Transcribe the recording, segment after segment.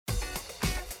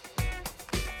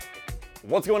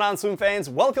What's going on, swim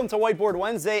fans? Welcome to Whiteboard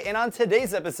Wednesday, and on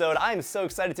today's episode, I'm so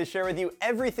excited to share with you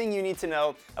everything you need to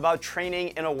know about training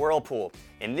in a whirlpool.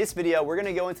 In this video, we're going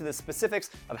to go into the specifics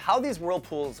of how these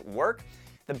whirlpools work,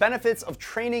 the benefits of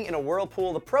training in a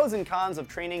whirlpool, the pros and cons of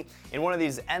training in one of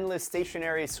these endless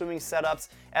stationary swimming setups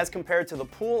as compared to the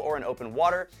pool or in open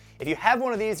water. If you have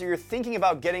one of these or you're thinking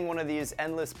about getting one of these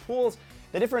endless pools,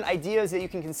 the different ideas that you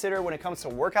can consider when it comes to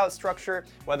workout structure,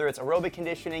 whether it's aerobic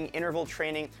conditioning, interval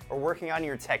training, or working on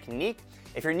your technique.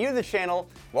 If you're new to the channel,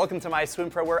 welcome to My Swim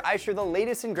Pro, where I share the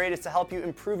latest and greatest to help you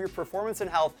improve your performance and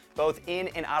health both in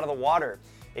and out of the water.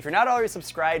 If you're not already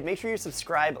subscribed, make sure you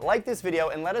subscribe, like this video,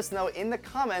 and let us know in the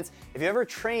comments if you ever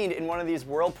trained in one of these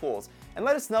whirlpools, and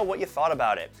let us know what you thought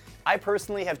about it. I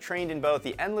personally have trained in both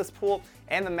the Endless Pool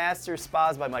and the Masters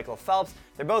Spas by Michael Phelps.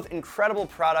 They're both incredible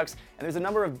products, and there's a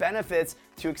number of benefits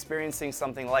to experiencing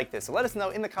something like this. So let us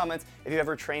know in the comments if you've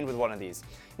ever trained with one of these.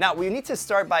 Now, we need to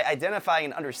start by identifying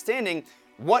and understanding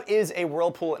what is a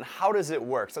whirlpool and how does it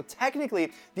work? So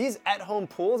technically, these at-home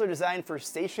pools are designed for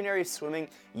stationary swimming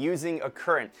using a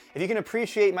current. If you can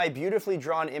appreciate my beautifully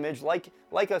drawn image, like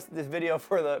this video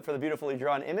for the beautifully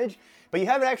drawn image, but you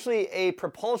have actually a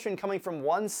propulsion coming from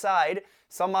one side.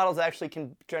 Some models actually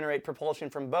can generate propulsion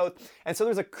from both. And so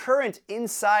there's a current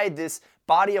inside this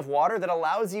body of water that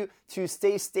allows you to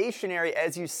stay stationary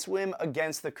as you swim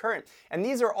against the current. And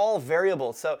these are all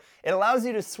variable, so it allows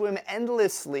you to swim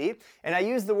endlessly. And I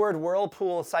use the word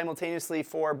whirlpool simultaneously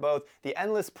for both the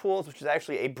Endless Pools, which is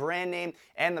actually a brand name,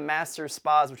 and the Masters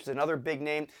Spas, which is another big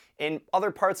name. In other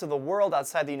parts of the world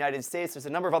outside the United States, there's a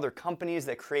number of other companies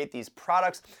that create these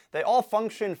products. They all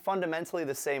function fundamentally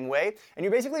the same way, and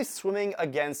you're basically swimming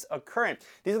against a current.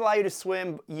 These allow you to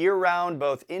swim year-round,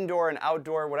 both indoor and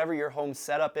outdoor, whatever your home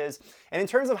setup is. And in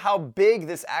terms of how big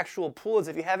this actual pool is,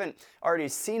 if you haven't already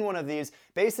seen one of these,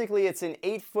 basically it's an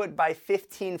 8-foot by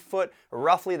 15-foot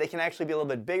roughly. They can actually be a little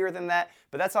bit bigger than that,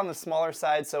 but that's on the smaller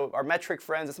side. So our metric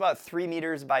friends, it's about 3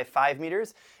 meters by 5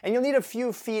 meters. And you'll need a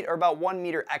few feet or about 1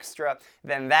 meter extra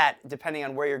than that, depending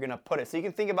on where you're gonna put it. So you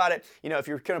can think about it, if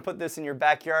you're gonna put this in your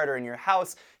backyard or in your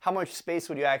house, how much space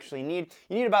would you actually need?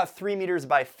 You need about 3 meters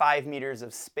by 5 meters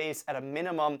of space at a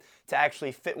minimum to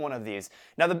actually fit one of these.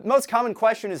 Now, the most common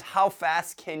question is how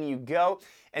fast can you go?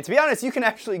 And to be honest, you can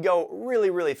actually go really,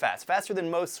 really fast, faster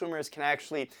than most swimmers can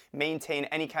actually maintain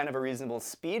any kind of a reasonable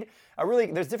speed.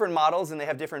 There's different models and they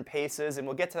have different paces, and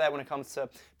we'll get to that when it comes to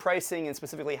pricing and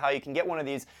specifically how you can get one of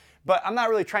these. But I'm not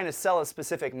really trying to sell a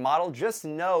specific model. Just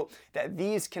know that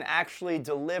these can actually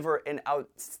deliver an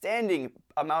outstanding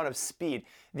amount of speed.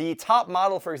 The top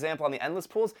model, for example, on the Endless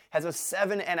Pools has a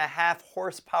 7.5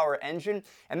 horsepower engine,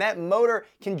 and that motor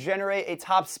can generate a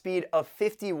top speed of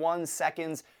 51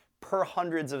 seconds per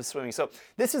hundreds of swimming. So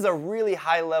this is a really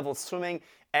high level swimming.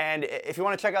 And if you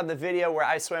want to check out the video where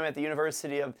I swam at the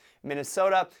University of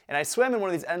Minnesota, and I swam in one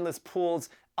of these endless pools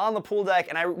on the pool deck,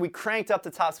 and we cranked up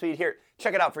the top speed here.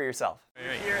 Check it out for yourself.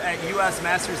 Here at U.S.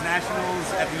 Masters Nationals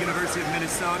at the University of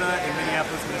Minnesota in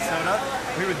Minneapolis, Minnesota.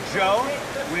 We're with Joe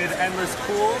with Endless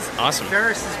Pools. Awesome.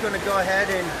 Ferris is going to go ahead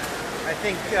and, I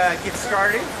think, get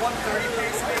started. 130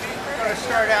 pace maybe? We're going to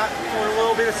start out doing a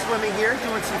little bit of swimming here,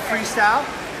 doing some freestyle.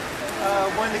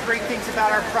 One of the great things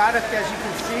about our product, as you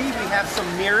can see, we have some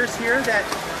mirrors here that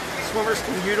swimmers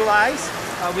can utilize.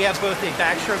 We have both a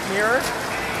backstroke mirror.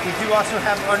 We do also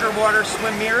have underwater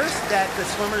swim mirrors that the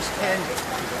swimmers can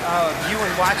view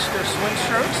and watch their swim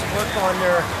strokes, work on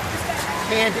their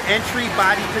hand entry,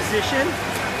 body position,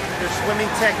 their swimming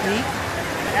technique.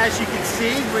 As you can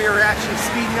see, we are actually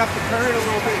speeding up the current a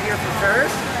little bit here for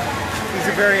Ferris. He's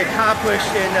a very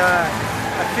accomplished and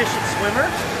efficient swimmer.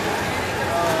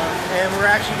 And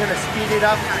we're actually going to speed it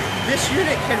up. This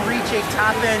unit can reach a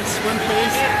top-end swim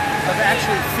pace of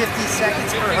actually 50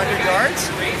 seconds per 100 yards.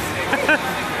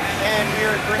 And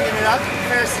we're bringing it up.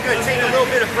 Ferris is going to take a little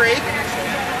bit of break,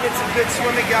 get some good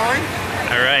swimming going.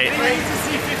 All right. We're going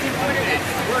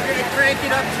to crank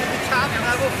it up to the top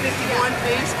level, 51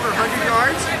 pace per 100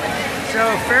 yards.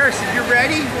 So Ferris, if you're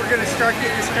ready, we're going to start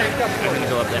getting this cranked up for you.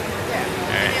 Go up there. Yeah.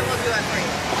 All right. And we'll do that for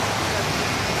you.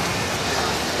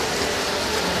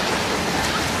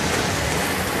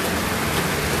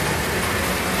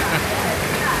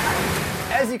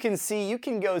 As you can see, you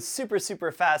can go super,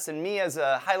 super fast, and me as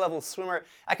a high-level swimmer,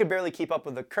 I could barely keep up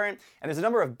with the current, and there's a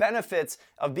number of benefits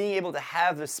of being able to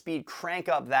have the speed crank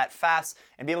up that fast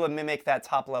and be able to mimic that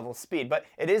top-level speed. But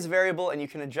it is variable, and you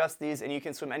can adjust these, and you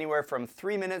can swim anywhere from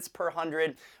 3 minutes per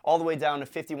 100 all the way down to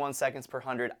 51 seconds per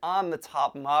 100 on the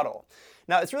top model.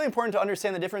 Now, it's really important to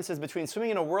understand the differences between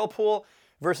swimming in a whirlpool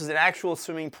versus an actual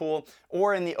swimming pool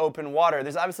or in the open water.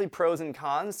 There's obviously pros and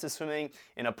cons to swimming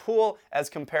in a pool as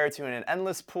compared to in an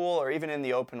endless pool or even in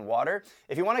the open water.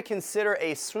 If you want to consider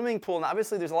a swimming pool, and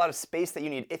obviously there's a lot of space that you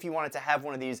need if you wanted to have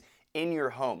one of these in your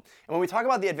home. And when we talk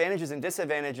about the advantages and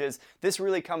disadvantages, this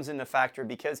really comes into factor,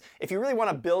 because if you really want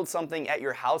to build something at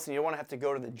your house and you don't want to have to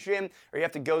go to the gym, or you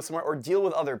have to go somewhere or deal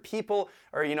with other people,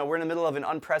 or we're in the middle of an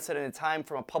unprecedented time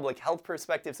from a public health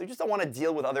perspective, so you just don't want to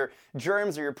deal with other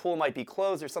germs, or your pool might be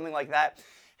closed or something like that.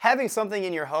 Having something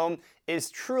in your home is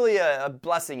truly a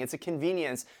blessing. It's a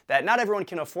convenience that not everyone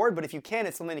can afford, but if you can,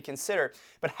 it's something to consider.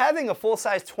 But having a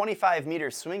full-size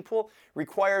 25-meter swimming pool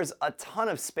requires a ton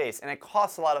of space, and it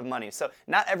costs a lot of money. So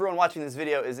not everyone watching this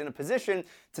video is in a position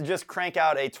to just crank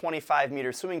out a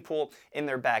 25-meter swimming pool in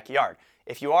their backyard.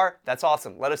 If you are, that's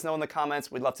awesome. Let us know in the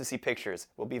comments. We'd love to see pictures.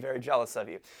 We'll be very jealous of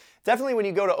you. Definitely when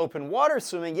you go to open water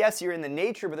swimming, yes, you're in the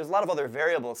nature, but there's a lot of other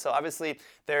variables. So obviously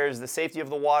there's the safety of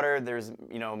the water, there's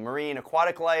marine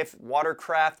aquatic life,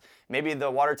 watercraft, maybe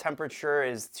the water temperature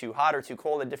is too hot or too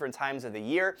cold at different times of the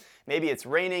year. Maybe it's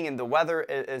raining and the weather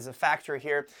is a factor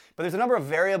here. But there's a number of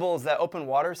variables that open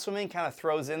water swimming kind of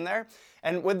throws in there.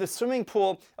 And with the swimming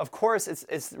pool, of course,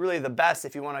 it's really the best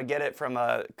if you want to get it from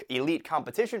an elite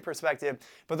competition perspective.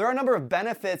 But there are a number of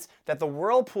benefits that the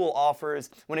whirlpool offers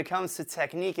when it comes to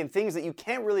technique and things that you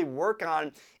can't really work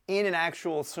on in an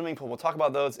actual swimming pool. We'll talk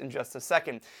about those in just a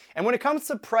second. And when it comes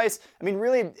to price, I mean,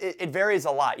 really, it varies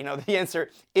a lot. The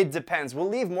answer, it depends. We'll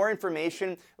leave more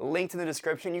information linked in the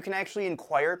description. You can actually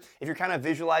inquire if you're kind of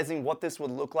visualizing what this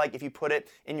would look like if you put it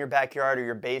in your backyard or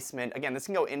your basement. Again, this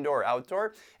can go indoor or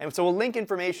outdoor. And so we'll link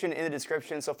information in the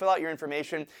description. So fill out your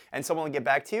information and someone will get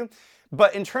back to you.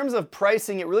 But in terms of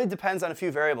pricing, it really depends on a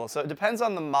few variables. So it depends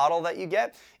on the model that you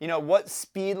get. What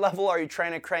speed level are you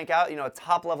trying to crank out? A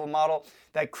top level model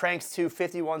that cranks to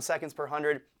 51 seconds per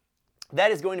 100.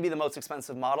 That is going to be the most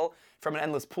expensive model from an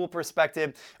endless pool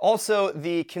perspective. Also,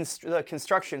 the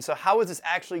construction. So how is this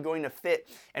actually going to fit,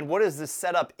 and what is the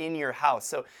setup in your house?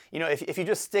 So, if you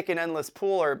just stick an endless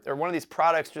pool or one of these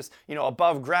products just,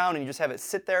 above ground and you just have it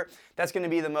sit there, that's going to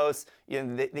be the most,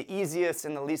 the easiest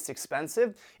and the least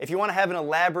expensive. If you want to have an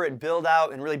elaborate build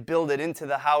out and really build it into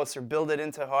the house or build it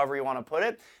into however you want to put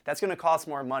it, that's going to cost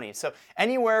more money. So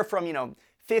anywhere from,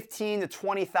 $15,000 to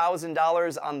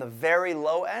 $20,000 on the very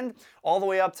low end, all the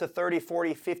way up to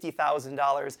 $30,000, $40,000,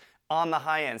 $50,000 on the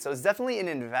high end. So it's definitely an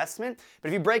investment, but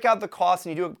if you break out the cost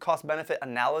and you do a cost-benefit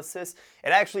analysis,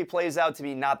 it actually plays out to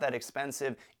be not that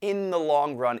expensive in the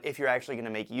long run if you're actually going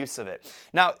to make use of it.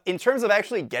 Now, in terms of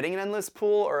actually getting an endless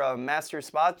pool or a master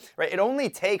spa, right, it only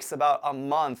takes about a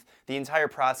month, the entire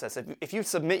process. If you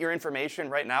submit your information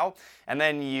right now and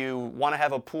then you want to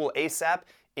have a pool ASAP,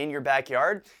 in your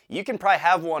backyard, you can probably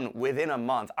have one within a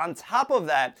month. On top of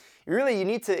that, you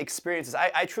need to experience this.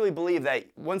 I truly believe that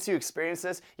once you experience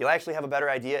this, you'll actually have a better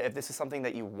idea if this is something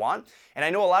that you want. And I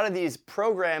know a lot of these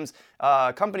programs,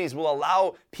 companies will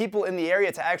allow people in the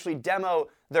area to actually demo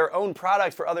their own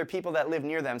products for other people that live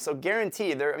near them. So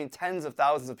guaranteed, tens of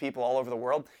thousands of people all over the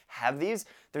world have these.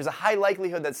 There's a high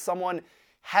likelihood that someone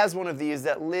has one of these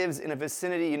that lives in a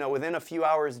vicinity, within a few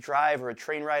hours drive or a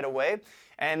train ride away,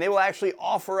 and they will actually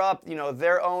offer up,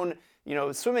 their own,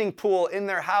 swimming pool in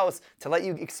their house to let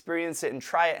you experience it and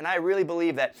try it. And I really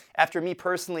believe that after me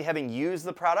personally having used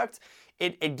the product,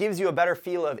 it gives you a better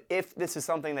feel of if this is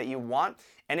something that you want.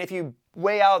 And if you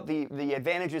weigh out the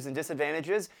advantages and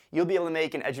disadvantages, you'll be able to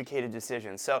make an educated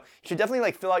decision. So you should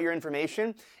definitely fill out your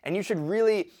information, and you should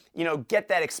really, get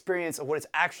that experience of what it's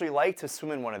actually like to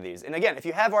swim in one of these. And again, if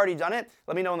you have already done it,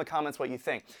 let me know in the comments what you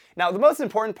think. Now, the most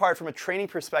important part from a training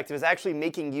perspective is actually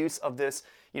making use of this,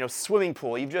 swimming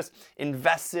pool. You've just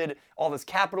invested all this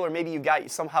capital, or maybe you got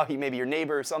maybe your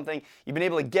neighbor or something, you've been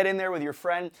able to get in there with your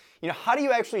friend. How do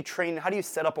you actually train? How do you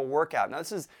set up a workout? Now,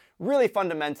 this is really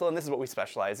fundamental, and this is what we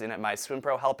specialize in at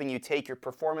MySwimPro, helping you take your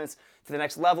performance to the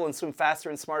next level and swim faster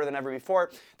and smarter than ever before.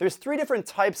 There's 3 different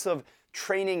types of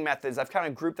training methods. I've kind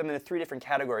of grouped them into 3 different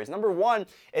categories. Number 1,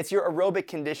 it's your aerobic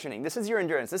conditioning. This is your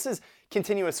endurance. This is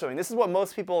continuous swimming. This is what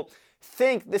most people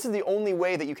think this is the only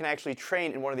way that you can actually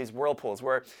train in one of these whirlpools,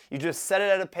 where you just set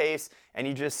it at a pace and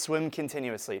you just swim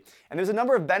continuously. And there's a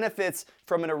number of benefits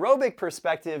from an aerobic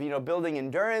perspective, building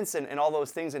endurance and all those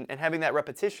things and having that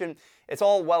repetition. It's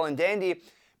all well and dandy,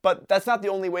 but that's not the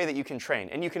only way that you can train.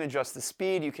 And you can adjust the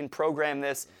speed, you can program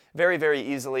this very, very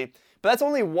easily. But that's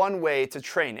only one way to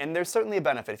train, and there's certainly a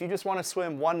benefit. If you just want to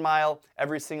swim 1 mile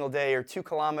every single day or 2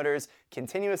 kilometers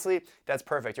continuously, that's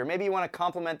perfect. Or maybe you want to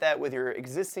complement that with your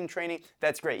existing training,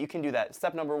 that's great. You can do that.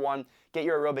 Step number 1, get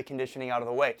your aerobic conditioning out of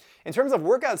the way. In terms of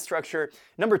workout structure,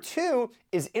 number 2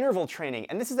 is interval training,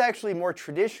 and this is actually more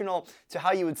traditional to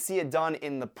how you would see it done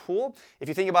in the pool. If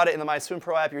you think about it, in the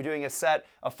MySwimPro app, you're doing a set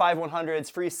of 5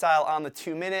 100s freestyle on the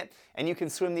 2-minute, and you can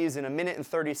swim these in 1 minute and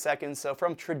 30 seconds. So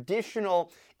from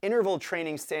traditional interval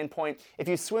training standpoint, if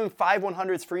you swim 5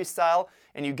 100s freestyle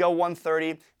and you go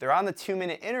 130, they're on the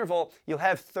 2-minute interval, you'll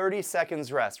have 30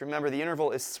 seconds rest. Remember, the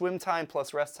interval is swim time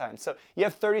plus rest time. So you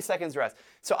have 30 seconds rest.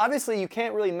 So obviously you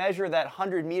can't really measure that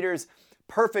 100 meters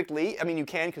perfectly. I mean, you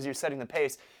can because you're setting the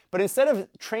pace. But instead of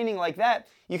training like that,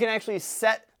 you can actually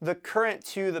set the current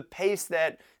to the pace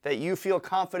that you feel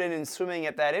confident in swimming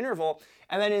at that interval.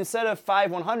 And then instead of 5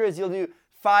 100s, you'll do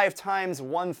 5 times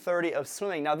 130 of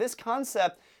swimming. Now this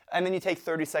concept, and then you take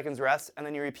 30 seconds rest, and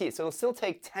then you repeat. So it'll still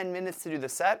take 10 minutes to do the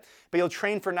set, but you'll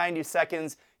train for 90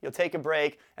 seconds, you'll take a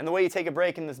break, and the way you take a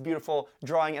break in this beautiful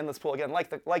drawing endless pool, again, like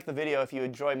the video if you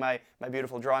enjoy my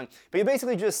beautiful drawing, but you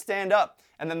basically just stand up,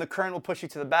 and then the current will push you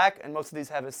to the back, and most of these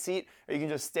have a seat, or you can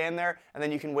just stand there, and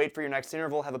then you can wait for your next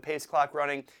interval, have a pace clock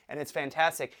running, and it's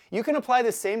fantastic. You can apply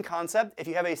the same concept if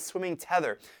you have a swimming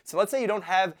tether. So let's say you don't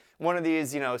have one of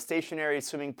these, stationary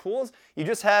swimming pools, you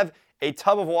just have a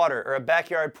tub of water or a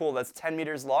backyard pool that's 10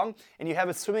 meters long, and you have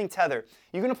a swimming tether.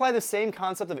 You can apply the same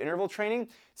concept of interval training.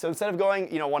 So instead of going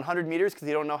 100 meters because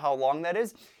you don't know how long that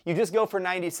is, you just go for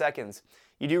 90 seconds.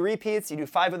 You do repeats, you do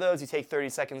 5 of those, you take 30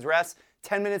 seconds rest,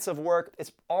 10 minutes of work.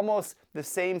 It's almost the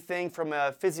same thing from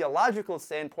a physiological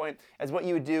standpoint as what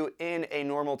you would do in a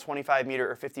normal 25 meter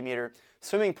or 50 meter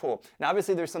swimming pool. Now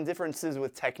obviously there's some differences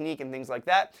with technique and things like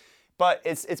that, but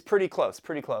it's pretty close,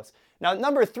 pretty close. Now,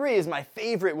 number 3 is my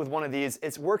favorite with one of these.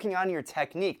 It's working on your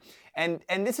technique. And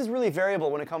this is really variable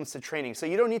when it comes to training. So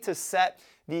you don't need to set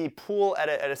the pool at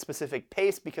a specific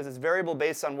pace because it's variable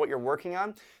based on what you're working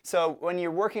on. So when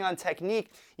you're working on technique,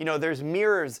 there's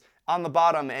mirrors on the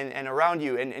bottom and around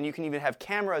you, and you can even have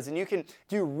cameras, and you can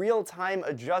do real-time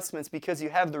adjustments because you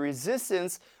have the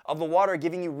resistance of the water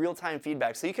giving you real-time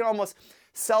feedback. So you can almost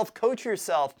self-coach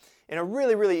yourself in a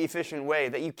really, really efficient way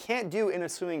that you can't do in a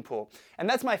swimming pool. And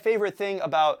that's my favorite thing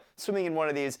about swimming in one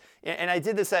of these. And I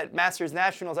did this at Masters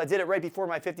Nationals. I did it right before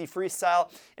my 50 freestyle,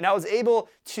 and I was able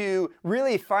to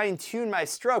really fine-tune my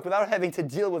stroke without having to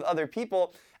deal with other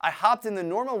people. I hopped in the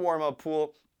normal warm-up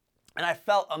pool, and I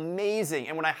felt amazing.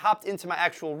 And when I hopped into my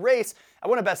actual race, I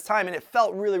won a best time, and it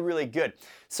felt really, really good.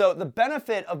 So the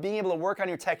benefit of being able to work on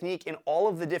your technique in all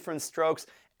of the different strokes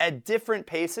at different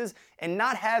paces and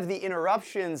not have the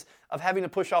interruptions of having to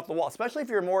push off the wall, especially if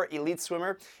you're a more elite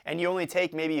swimmer and you only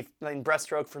take maybe in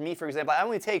breaststroke, for me, for example, I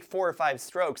only take 4 or 5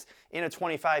 strokes in a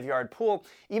 25-yard pool.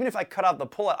 Even if I cut out the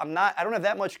pull-out, I don't have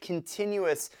that much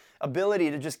continuous ability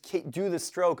to just do the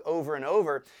stroke over and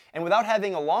over. And without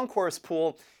having a long course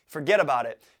pool, forget about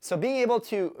it. So being able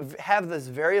to have this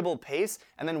variable pace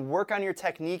and then work on your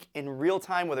technique in real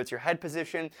time, whether it's your head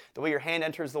position, the way your hand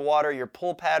enters the water, your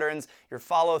pull patterns, your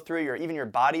follow through, even your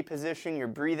body position, your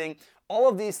breathing, all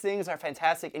of these things are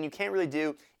fantastic and you can't really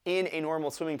do in a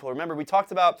normal swimming pool. Remember, we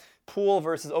talked about pool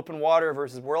versus open water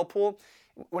versus whirlpool.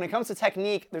 When it comes to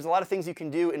technique, there's a lot of things you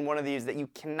can do in one of these that you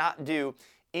cannot do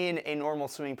in a normal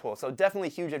swimming pool. So definitely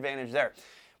a huge advantage there.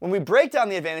 When we break down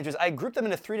the advantages, I grouped them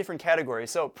into 3 different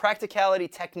categories. So practicality,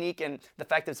 technique, and the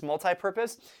fact that it's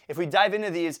multi-purpose. If we dive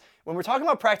into these, when we're talking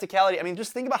about practicality,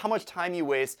 just think about how much time you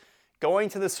waste going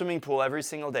to the swimming pool every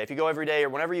single day. If you go every day or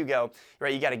whenever you go,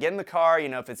 right, you got to get in the car,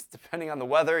 if it's depending on the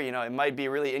weather, it might be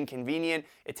really inconvenient.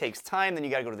 It takes time. Then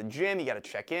you got to go to the gym, you got to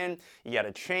check in, you got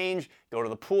to change, go to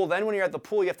the pool. Then when you're at the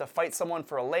pool, you have to fight someone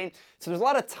for a lane. So there's a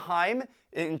lot of time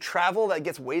in travel that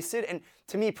gets wasted. And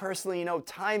to me personally,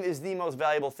 time is the most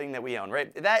valuable thing that we own,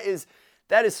 right? That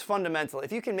is fundamental.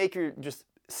 If you can make your just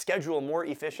schedule more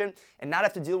efficient and not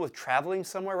have to deal with traveling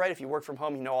somewhere, right? If you work from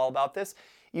home, you know all about this.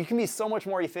 You can be so much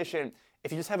more efficient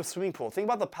if you just have a swimming pool. Think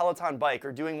about the Peloton bike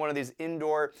or doing one of these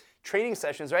indoor training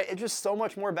sessions, right? It's just so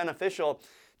much more beneficial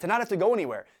to not have to go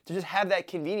anywhere, to just have that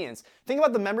convenience. Think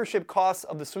about the membership costs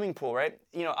of the swimming pool, right?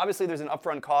 Obviously there's an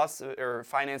upfront cost or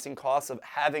financing cost of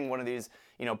having one of these,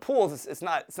 pools. It's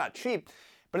not cheap,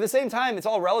 but at the same time, it's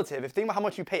all relative. If you think about how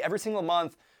much you pay every single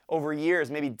month over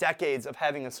years, maybe decades of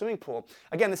having a swimming pool.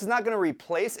 Again, this is not going to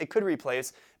replace, it could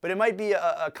replace, but it might be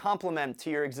a complement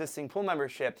to your existing pool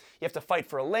membership. You have to fight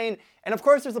for a lane, and of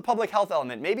course there's the public health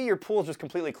element. Maybe your pool is just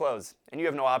completely closed and you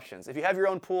have no options. If you have your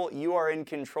own pool, you are in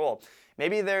control.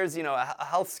 Maybe there's, a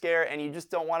health scare and you just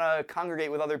don't want to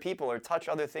congregate with other people or touch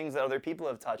other things that other people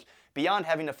have touched beyond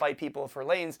having to fight people for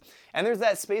lanes. And there's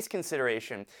that space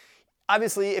consideration.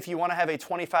 Obviously, if you want to have a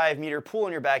 25-meter pool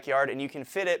in your backyard and you can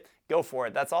fit it, go for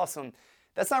it. That's awesome.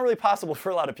 That's not really possible for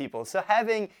a lot of people. So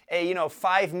having a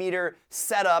 5-meter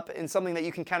setup in something that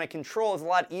you can kind of control is a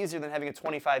lot easier than having a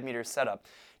 25-meter setup.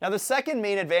 Now the second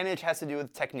main advantage has to do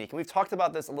with technique, and we've talked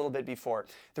about this a little bit before.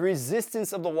 The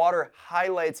resistance of the water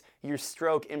highlights your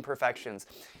stroke imperfections.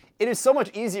 It is so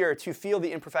much easier to feel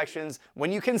the imperfections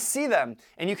when you can see them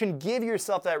and you can give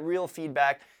yourself that real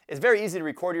feedback. It's very easy to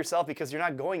record yourself because you're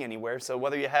not going anywhere. So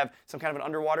whether you have some kind of an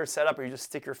underwater setup or you just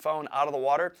stick your phone out of the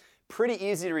water, pretty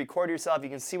easy to record yourself. You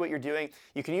can see what you're doing.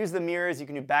 You can use the mirrors. You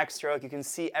can do backstroke. You can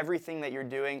see everything that you're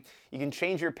doing. You can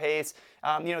change your pace.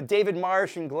 David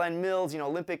Marsh and Glenn Mills,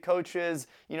 Olympic coaches,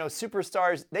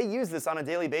 superstars, they use this on a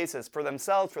daily basis for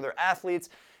themselves, for their athletes,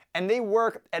 and they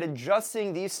work at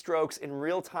adjusting these strokes in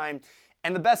real time.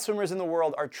 And the best swimmers in the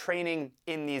world are training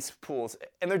in these pools.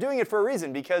 And they're doing it for a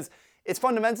reason, because it's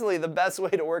fundamentally the best way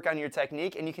to work on your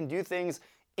technique, and you can do things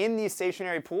in these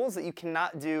stationary pools that you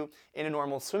cannot do in a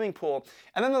normal swimming pool.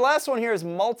 And then the last one here is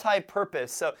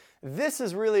multi-purpose. So this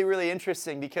is really, really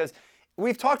interesting because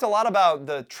we've talked a lot about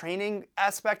the training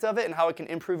aspect of it and how it can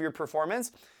improve your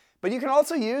performance. But you can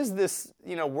also use this,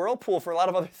 whirlpool for a lot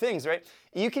of other things, right?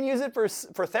 You can use it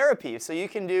for therapy. So you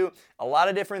can do a lot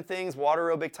of different things, water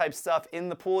aerobic type stuff in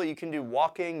the pool. You can do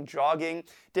walking, jogging,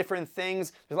 different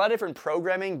things. There's a lot of different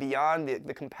programming beyond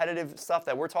the competitive stuff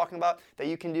that we're talking about that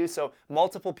you can do. So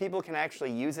multiple people can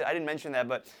actually use it. I didn't mention that,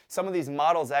 but some of these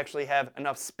models actually have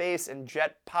enough space and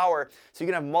jet power so you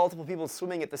can have multiple people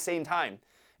swimming at the same time,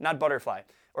 not butterfly.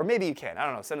 Or maybe you can. I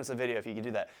don't know. Send us a video if you can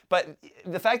do that. But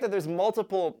the fact that there's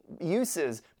multiple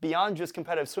uses beyond just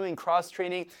competitive swimming,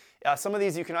 cross-training, some of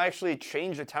these you can actually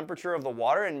change the temperature of the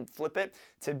water and flip it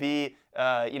to be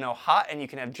hot, and you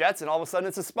can have jets, and all of a sudden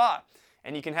it's a spa.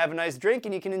 And you can have a nice drink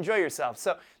and you can enjoy yourself.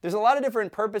 So there's a lot of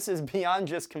different purposes beyond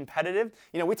just competitive.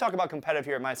 We talk about competitive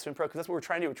here at MySwimPro because that's what we're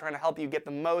trying to do. We're trying to help you get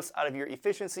the most out of your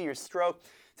efficiency, your stroke,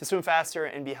 to swim faster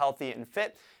and be healthy and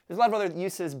fit. There's a lot of other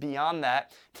uses beyond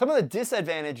that. Some of the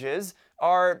disadvantages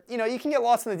are, you can get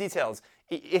lost in the details.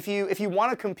 If you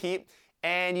want to compete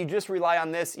and you just rely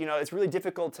on this, it's really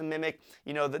difficult to mimic,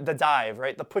 the dive,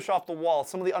 right? The push off the wall,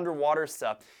 some of the underwater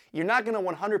stuff. You're not going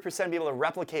to 100% be able to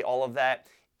replicate all of that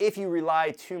if you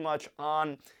rely too much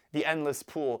on the endless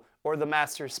pool or the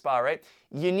master spa, right?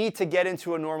 You need to get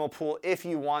into a normal pool if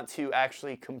you want to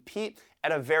actually compete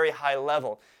at a very high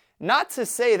level. Not to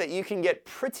say that you can get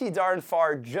pretty darn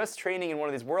far just training in one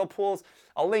of these whirlpools.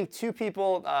 I'll link two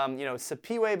people,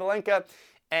 Sapiwe Balenka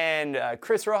and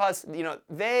Chris Rojas.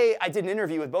 I did an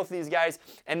interview with both of these guys,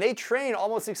 and they train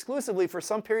almost exclusively for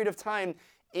some period of time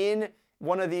in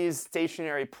one of these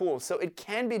stationary pools. So it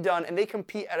can be done, and they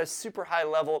compete at a super high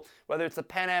level, whether it's the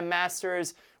Pan Am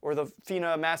Masters or the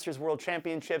FINA Masters World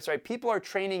Championships, right? People are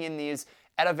training in these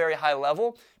at a very high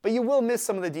level, but you will miss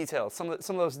some of the details, some of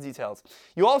those details.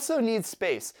 You also need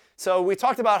space. So we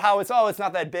talked about how it's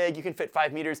not that big, you can fit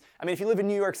 5 meters. I mean, if you live in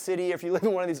New York City, or if you live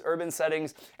in one of these urban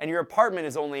settings and your apartment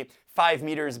is only 5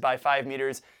 meters by 5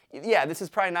 meters, yeah, this is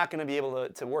probably not gonna be able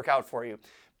to work out for you.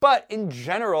 But in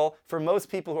general, for most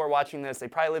people who are watching this, they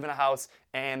probably live in a house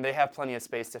and they have plenty of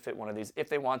space to fit one of these if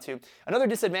they want to. Another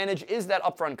disadvantage is that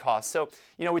upfront cost. So,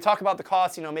 we talk about the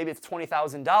cost, maybe it's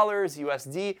 $20,000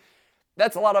 USD.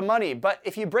 That's a lot of money, but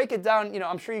if you break it down,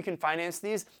 I'm sure you can finance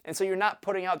these, and so you're not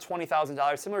putting out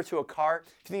 $20,000, similar to a car.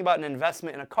 If you think about an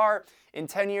investment in a car, in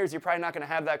 10 years, you're probably not gonna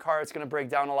have that car, it's gonna break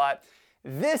down a lot.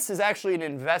 This is actually an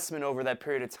investment over that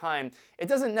period of time. It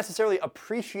doesn't necessarily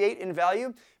appreciate in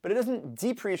value, but it doesn't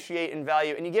depreciate in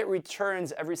value, and you get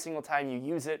returns every single time you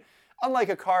use it, unlike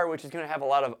a car, which is gonna have a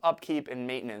lot of upkeep and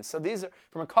maintenance. So these are,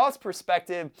 from a cost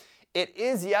perspective, it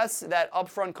is, yes, that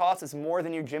upfront cost is more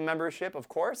than your gym membership, of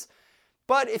course,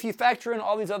 but if you factor in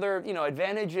all these other,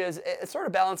 advantages, it sort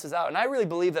of balances out. And I really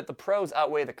believe that the pros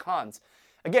outweigh the cons.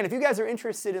 Again, if you guys are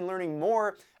interested in learning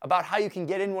more about how you can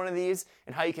get in one of these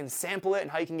and how you can sample it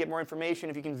and how you can get more information,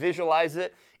 if you can visualize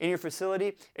it in your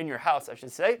facility, in your house, I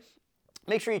should say,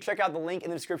 make sure you check out the link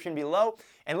in the description below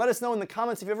and let us know in the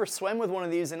comments if you ever swam with one of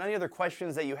these and any other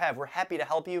questions that you have. We're happy to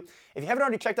help you. If you haven't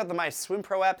already checked out the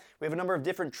MySwimPro app, we have a number of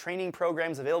different training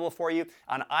programs available for you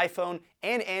on iPhone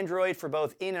and Android for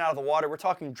both in and out of the water. We're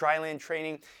talking dryland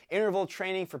training, interval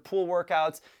training for pool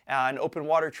workouts, and open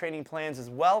water training plans as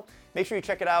well. Make sure you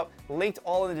check it out. Linked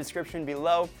all in the description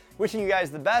below. Wishing you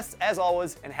guys the best, as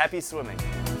always, and happy swimming.